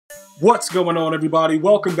What's going on, everybody?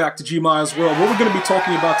 Welcome back to GmiasWorld. What we're going to be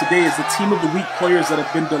talking about today is the Team of the Week players that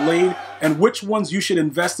have been delayed and which ones you should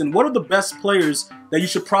invest in. What are the best players that you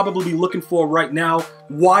should probably be looking for right now?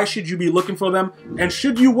 Why should you be looking for them? And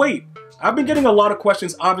should you wait? I've been getting a lot of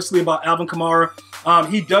questions, obviously, about Alvin Kamara.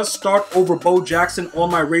 He does start over Bo Jackson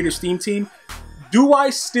on my Raiders team. Do I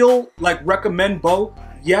still recommend Bo?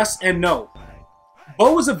 Yes and no.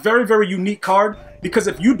 Bo is a very, very unique card because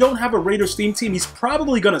if you don't have a Raiders team, he's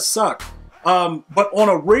probably going to suck. But on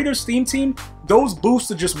a Raiders team, those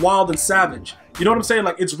boosts are just wild and savage. You know what I'm saying?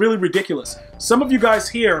 Like, it's really ridiculous. Some of you guys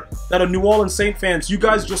here that are New Orleans Saints fans, you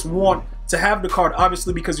guys just want to have the card,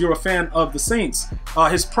 obviously, because you're a fan of the Saints.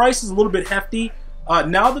 His price is a little bit hefty.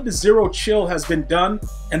 Now that the zero chill has been done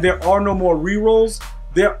and there are no more rerolls,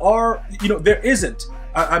 there isn't,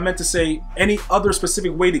 I meant to say, any other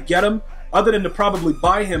specific way to get him other than to probably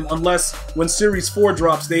buy him, unless when Series 4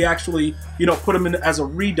 drops, they actually, put him in as a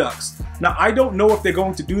Redux. Now, I don't know if they're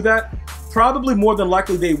going to do that. Probably more than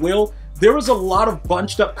likely they will. There is a lot of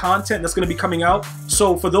bunched up content that's going to be coming out.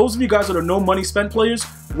 So for those of you guys that are no money spent players,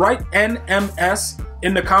 write NMS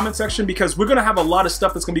in the comment section because we're going to have a lot of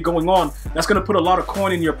stuff that's going to be going on that's going to put a lot of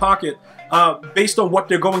coin in your pocket based on what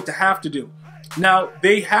they're going to have to do. Now,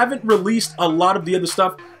 they haven't released a lot of the other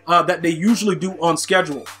stuff that they usually do on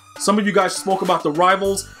schedule. Some of you guys spoke about the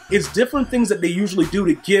rivals. It's different things that they usually do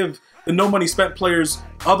to give the no money spent players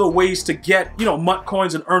other ways to get, MUT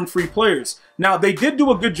coins and earn free players. Now, they did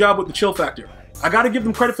do a good job with the chill factor. I got to give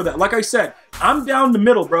them credit for that. Like I said, I'm down the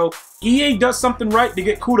middle, bro. EA does something right, they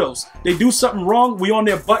get kudos. They do something wrong, we on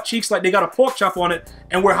their butt cheeks like they got a pork chop on it,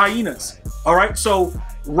 and we're hyenas. All right, so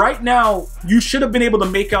right now, you should have been able to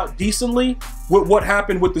make out decently with what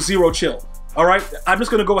happened with the zero chill. All right, I'm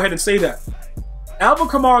just going to go ahead and say that. Alvin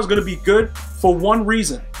Kamara is going to be good for one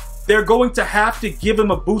reason. They're going to have to give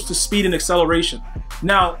him a boost of speed and acceleration.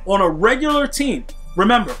 Now, on a regular team,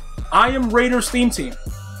 remember, I am Raiders team.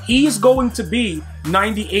 He's going to be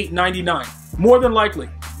 98, 99, more than likely,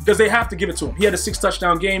 because they have to give it to him. He had a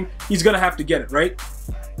 6-touchdown game. He's going to have to get it, right?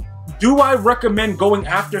 Do I recommend going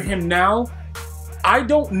after him now? I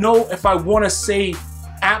don't know if I want to say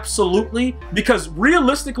absolutely, because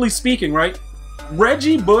realistically speaking, right,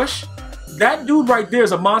 Reggie Bush, that dude right there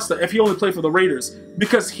is a monster if he only played for the Raiders,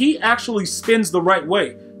 because he actually spins the right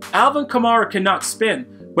way. Alvin Kamara cannot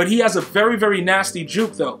spin, but he has a very, very nasty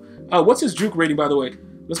juke, though. What's his juke rating, by the way?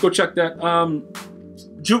 Let's go check that.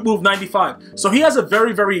 Juke move 95. So he has a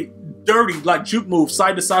very, very dirty, juke move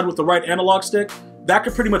side to side with the right analog stick. That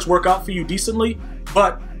could pretty much work out for you decently,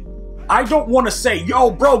 but I don't want to say,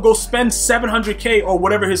 yo, bro, go spend 700K or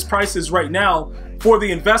whatever his price is right now for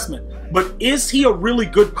the investment. But is he a really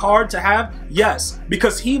good card to have? Yes,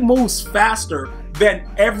 because he moves faster than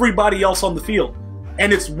everybody else on the field.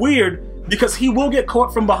 And it's weird because he will get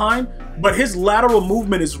caught from behind, but his lateral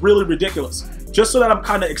movement is really ridiculous. Just so that I'm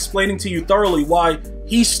kind of explaining to you thoroughly why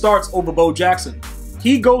he starts over Bo Jackson.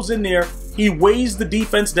 He goes in there, he weighs the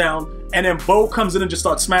defense down, and then Bo comes in and just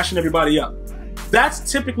starts smashing everybody up.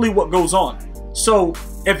 That's typically what goes on. So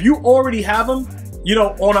if you already have him,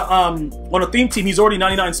 on a theme team, he's already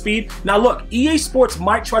 99 speed. Now look, EA Sports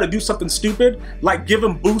might try to do something stupid, like give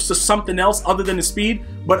him boosts to something else other than his speed,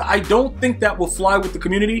 but I don't think that will fly with the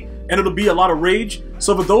community, and it'll be a lot of rage.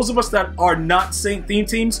 So for those of us that are not Saint theme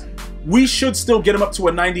teams, we should still get him up to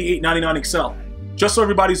a 98, 99 Excel. Just so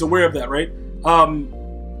everybody's aware of that, right? I'm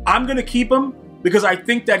gonna keep him because I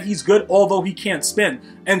think that he's good, although he can't spin.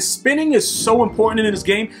 And spinning is so important in this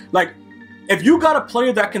game. If you got a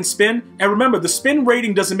player that can spin, and remember, the spin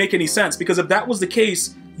rating doesn't make any sense, because if that was the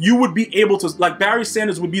case, you would be able to, Barry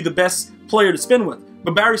Sanders would be the best player to spin with,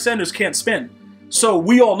 but Barry Sanders can't spin. So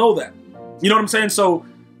we all know that. You know what I'm saying? So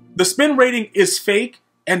the spin rating is fake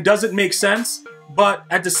and doesn't make sense, but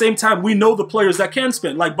at the same time, we know the players that can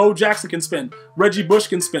spin, like Bo Jackson can spin, Reggie Bush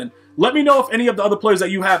can spin. Let me know if any of the other players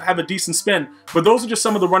that you have a decent spin, but those are just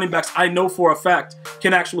some of the running backs I know for a fact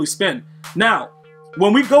can actually spin. Now,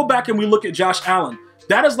 when we go back and we look at Josh Allen,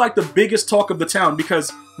 that is like the biggest talk of the town, because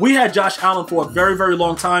we had Josh Allen for a very, very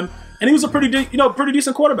long time, and he was a pretty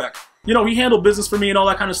decent quarterback. He handled business for me and all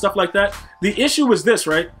that kind of stuff like that. The issue is this,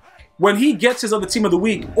 right? When he gets his other team of the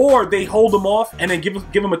week, or they hold him off and then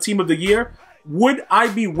give him a team of the year, would I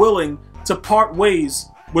be willing to part ways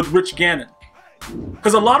with Rich Gannon?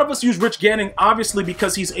 Because a lot of us use Rich Gannon, obviously,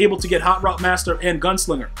 because he's able to get Hot Route Master and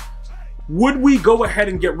Gunslinger. Would we go ahead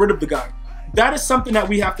and get rid of the guy? That is something that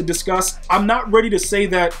we have to discuss. I'm not ready to say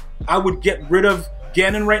that I would get rid of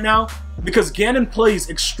Gannon right now, because Gannon plays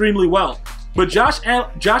extremely well. But Josh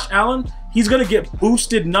Allen, he's going to get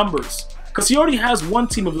boosted numbers because he already has one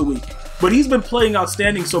team of the week. but he's been playing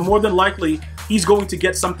outstanding, so more than likely, he's going to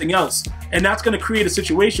get something else. And that's going to create a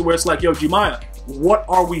situation where it's like, yo, Gmia, what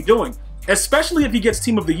are we doing? Especially if he gets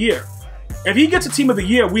Team of the Year. If he gets a Team of the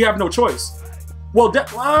Year, we have no choice. Well,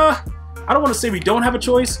 I don't want to say we don't have a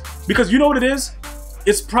choice, because you know what it is?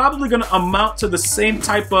 It's probably going to amount to the same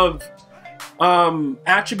type of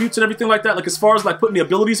attributes and everything like that. Like as far as like putting the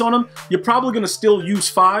abilities on him, you're probably going to still use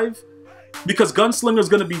 5, because Gunslinger is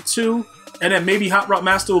going to be 2, and then maybe Hot Route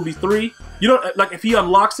Master will be 3. You know, like if he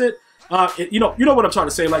unlocks it, you know what I'm trying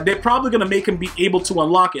to say. Like they're probably going to make him be able to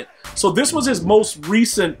unlock it. So this was his most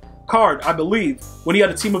recent card, I believe, when he had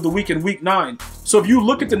a Team of the Week in Week 9. So if you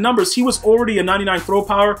look at the numbers, he was already a 99 throw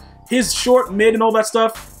power. His short, mid, and all that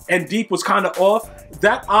stuff, and deep was kind of off.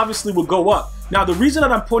 That obviously will go up. Now, the reason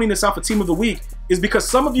that I'm pointing this out for Team of the Week is because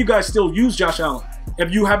some of you guys still use Josh Allen.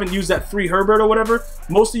 If you haven't used that 3 Herbert or whatever,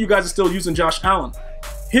 most of you guys are still using Josh Allen.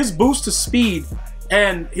 His boost to speed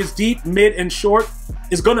and his deep, mid, and short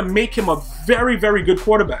is going to make him a very, very good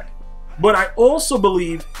quarterback. But I also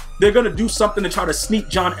believe they're going to do something to try to sneak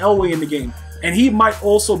John Elway in the game. And he might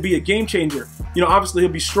also be a game changer. You know, obviously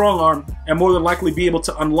he'll be strong-armed and more than likely be able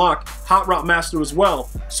to unlock Hot Route Master as well.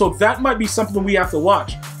 So that might be something we have to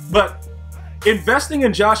watch. But investing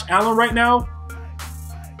in Josh Allen right now,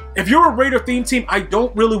 if you're a Raider theme team, I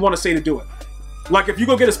don't really want to say to do it. Like if you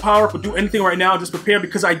go get his power up or do anything right now, just prepare,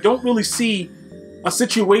 because I don't really see a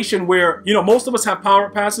situation where, you know, most of us have power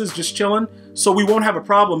up passes just chilling, so we won't have a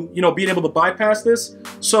problem, you know, being able to bypass this.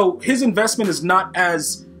 So his investment is not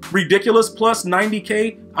as ridiculous. Plus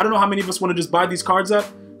 90K, I don't know how many of us want to just buy these cards up.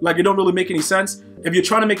 Like it don't really make any sense. If you're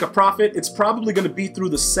trying to make a profit, it's probably going to be through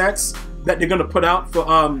the sets that they're going to put out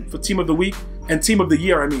for Team of the Week and Team of the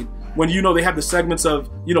Year. I mean, when you know they have the segments of,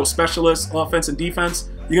 you know, specialists, offense, and defense,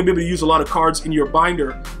 you're going to be able to use a lot of cards in your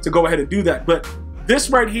binder to go ahead and do that. But this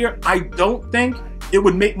right here, I don't think it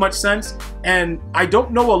would make much sense. And I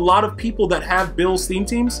don't know a lot of people that have Bills theme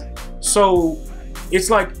teams. So it's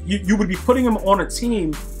like you would be putting him on a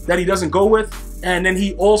team that he doesn't go with, and then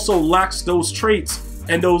he also lacks those traits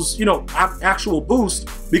and those, you know, actual boost,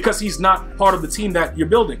 because he's not part of the team that you're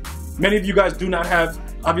building. Many of you guys do not have,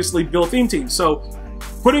 obviously, build theme teams. So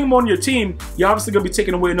putting him on your team, you're obviously going to be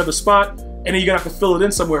taking away another spot, and then you're going to have to fill it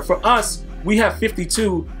in somewhere. For us, we have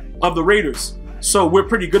 52 of the Raiders, so we're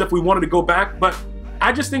pretty good if we wanted to go back. But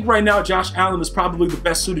I just think right now Josh Allen is probably the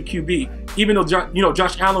best suited QB, even though, you know,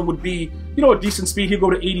 Josh Allen would be, you know, a decent speed. He'll go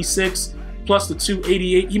to 86 plus the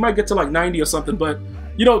 288. He might get to like 90 or something. But,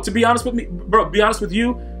 you know, to be honest with me, bro, be honest with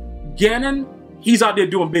you, Gannon, he's out there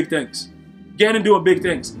doing big things. Gannon doing big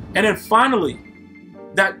things. And then finally,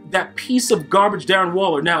 that piece of garbage Darren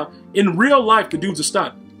Waller. Now, in real life, the dude's a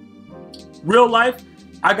stud. Real life,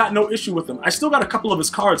 I got no issue with him. I still got a couple of his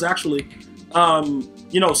cards, actually,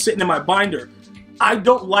 you know, sitting in my binder. I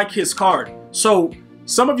don't like his card. So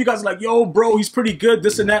some of you guys are like, yo, bro, he's pretty good,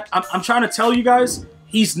 this and that. I'm trying to tell you guys,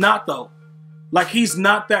 he's not, though. Like, he's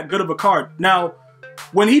not that good of a card. Now,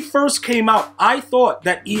 when he first came out, I thought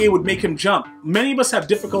that EA would make him jump. Many of us have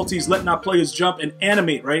difficulties letting our players jump and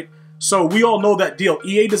animate, right? So we all know that deal.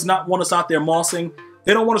 EA does not want us out there mossing.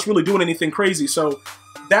 They don't want us really doing anything crazy. So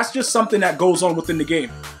that's just something that goes on within the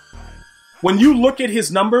game. When you look at his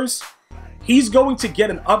numbers, he's going to get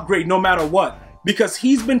an upgrade no matter what, because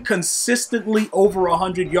he's been consistently over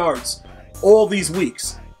 100 yards all these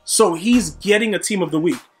weeks. So he's getting a Team of the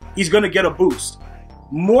Week. He's going to get a boost.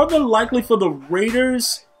 More than likely for the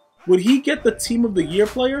Raiders, would he get the Team of the Year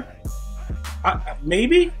player?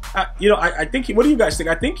 Maybe. You know, I think he, what do you guys think?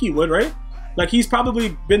 I think he would, right? Like, he's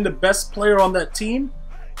probably been the best player on that team.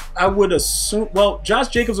 I would assume. Well, Josh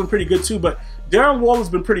Jacobs has been pretty good too, but Darren Waller's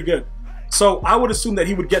been pretty good. So I would assume that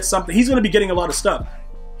he would get something. He's going to be getting a lot of stuff.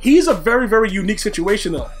 He's a very, very unique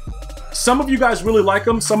situation, though. Some of you guys really like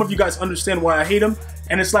him. Some of you guys understand why I hate him.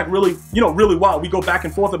 And it's like really, you know, really wild. We go back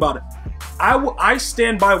and forth about it. I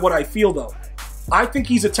stand by what I feel, though. I think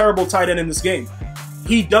he's a terrible tight end in this game.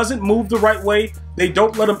 He doesn't move the right way. They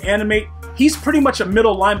don't let him animate. He's pretty much a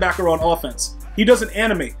middle linebacker on offense. He doesn't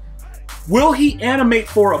animate. Will he animate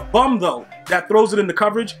for a bum, though, that throws it into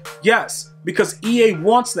coverage? Yes, because EA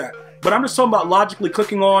wants that. But I'm just talking about logically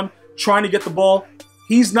clicking on, trying to get the ball.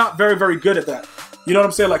 He's not very, very good at that. You know what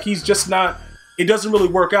I'm saying? Like, he's just not, it doesn't really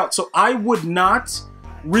work out. So I would not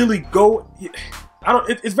really go,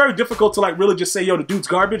 it's very difficult to like really just say, yo, the dude's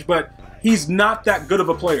garbage, but he's not that good of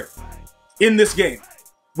a player in this game.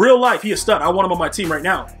 Real life, he a stud. I want him on my team right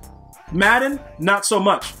now. Madden, not so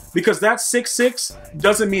much, because that 6'6"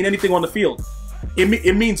 doesn't mean anything on the field.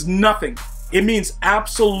 It means nothing. It means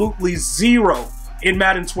absolutely zero in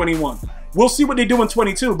Madden 21. We'll see what they do in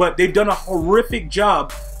 22, but they've done a horrific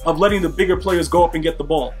job of letting the bigger players go up and get the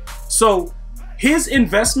ball. So his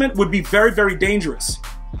investment would be very, very dangerous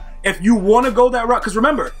if you want to go that route. Because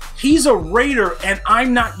remember, he's a Raider and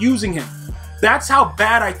I'm not using him. That's how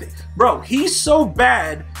bad I think. Bro, he's so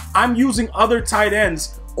bad, I'm using other tight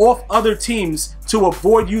ends off other teams to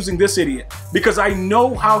avoid using this idiot. Because I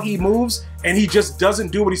know how he moves and he just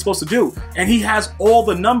doesn't do what he's supposed to do. And he has all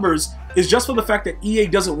the numbers. It's just for the fact that EA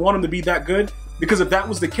doesn't want him to be that good. Because if that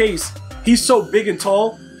was the case, he's so big and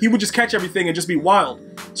tall, he would just catch everything and just be wild.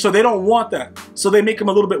 So they don't want that. So they make him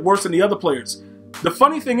a little bit worse than the other players. The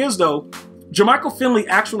funny thing is though, Jermichael Finley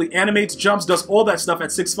actually animates, jumps, does all that stuff at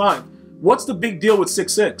 6'5". What's the big deal with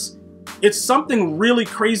 6'6"? It's something really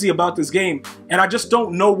crazy about this game, and I just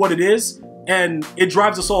don't know what it is, and it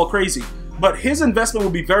drives us all crazy. But his investment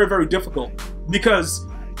will be very, very difficult because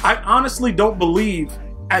I honestly don't believe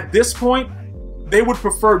at this point they would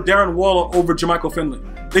prefer Darren Waller over Jermichael Finley.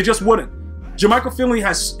 They just wouldn't. Jermichael Finley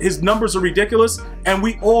his numbers are ridiculous, and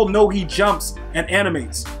we all know he jumps and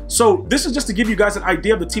animates. So this is just to give you guys an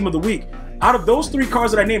idea of the team of the week. Out of those 3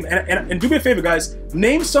 cards that I named, and do me a favor, guys,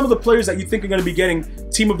 name some of the players that you think are going to be getting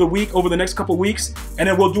team of the week over the next couple weeks, and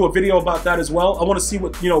then we'll do a video about that as well. I want to see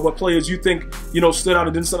what what players you think stood out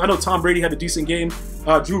and didn't. I know Tom Brady had a decent game.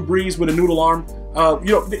 Drew Brees with a noodle arm.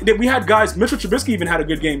 We had guys. Mitchell Trubisky even had a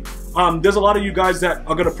good game. There's a lot of you guys that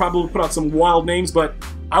are going to probably put out some wild names, but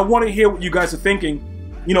I want to hear what you guys are thinking.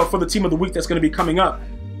 For the team of the week that's going to be coming up.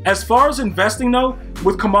 As far as investing though,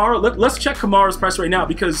 with Kamara, let's check Kamara's price right now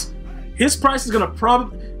because his price is going to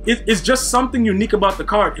probably, it's just something unique about the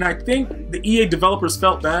card. And I think the EA developers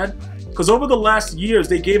felt bad because over the last years,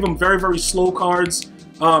 they gave him very, very slow cards.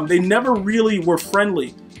 They never really were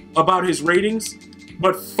friendly about his ratings.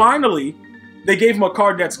 But finally, they gave him a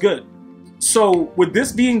card that's good. So with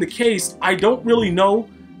this being the case, I don't really know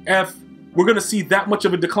if we're going to see that much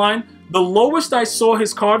of a decline. The lowest I saw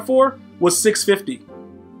his card for was 650.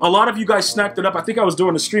 A lot of you guys snapped it up. I think I was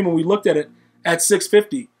doing a stream when we looked at it at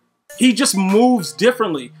 650. He just moves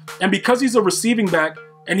differently. And because he's a receiving back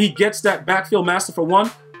and he gets that backfield master for 1,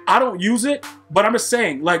 I don't use it, but I'm just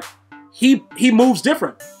saying, like, he moves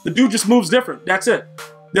different. The dude just moves different. That's it.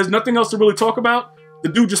 There's nothing else to really talk about. The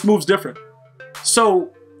dude just moves different.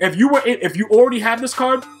 So if you already have this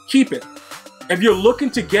card, keep it. If you're looking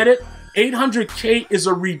to get it, 800K is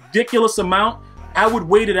a ridiculous amount. I would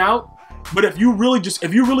wait it out. But if you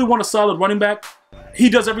really want a solid running back, he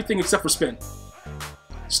does everything except for spin.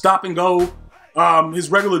 Stop and go, his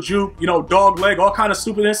regular juke, dog leg, all kind of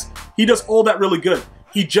stupidness. He does all that really good.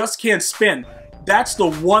 He just can't spin. That's the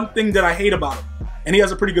one thing that I hate about him. And he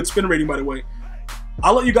has a pretty good spin rating, by the way.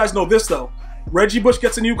 I'll let you guys know this, though. Reggie Bush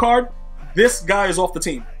gets a new card. This guy is off the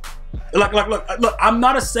team. Look, I'm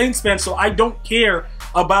not a Saints fan, so I don't care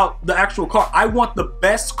about the actual card. I want the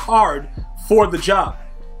best card for the job.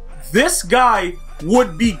 This guy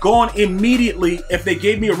would be gone immediately if they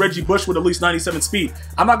gave me a Reggie Bush with at least 97 speed.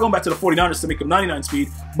 I'm not going back to the 49ers to make him 99 speed,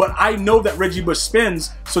 but I know that Reggie Bush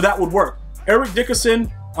spins, so that would work. Eric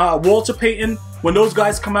Dickerson, Walter Payton, when those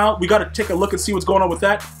guys come out, we got to take a look and see what's going on with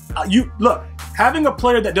that. Look, having a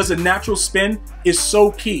player that does a natural spin is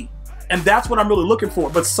so key, and that's what I'm really looking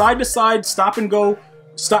for. But side to side, stop and go,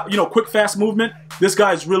 quick, fast movement, this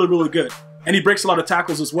guy is really, really good. And he breaks a lot of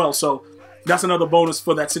tackles as well, so that's another bonus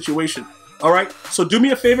for that situation. All right, so do me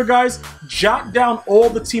a favor, guys. Jot down all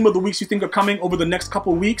the team of the weeks you think are coming over the next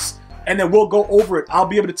couple weeks, and then we'll go over it. I'll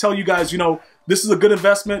be able to tell you guys, this is a good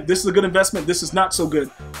investment, this is a good investment, this is not so good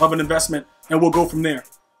of an investment, and we'll go from there.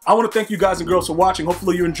 I want to thank you guys and girls for watching.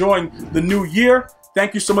 Hopefully you're enjoying the new year.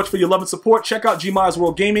 Thank you so much for your love and support. Check out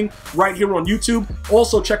GmiasWorld Gaming right here on YouTube.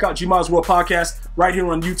 Also, check out GmiasWorld Podcast right here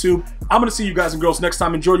on YouTube. I'm going to see you guys and girls next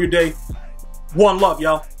time. Enjoy your day. One love,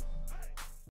 y'all.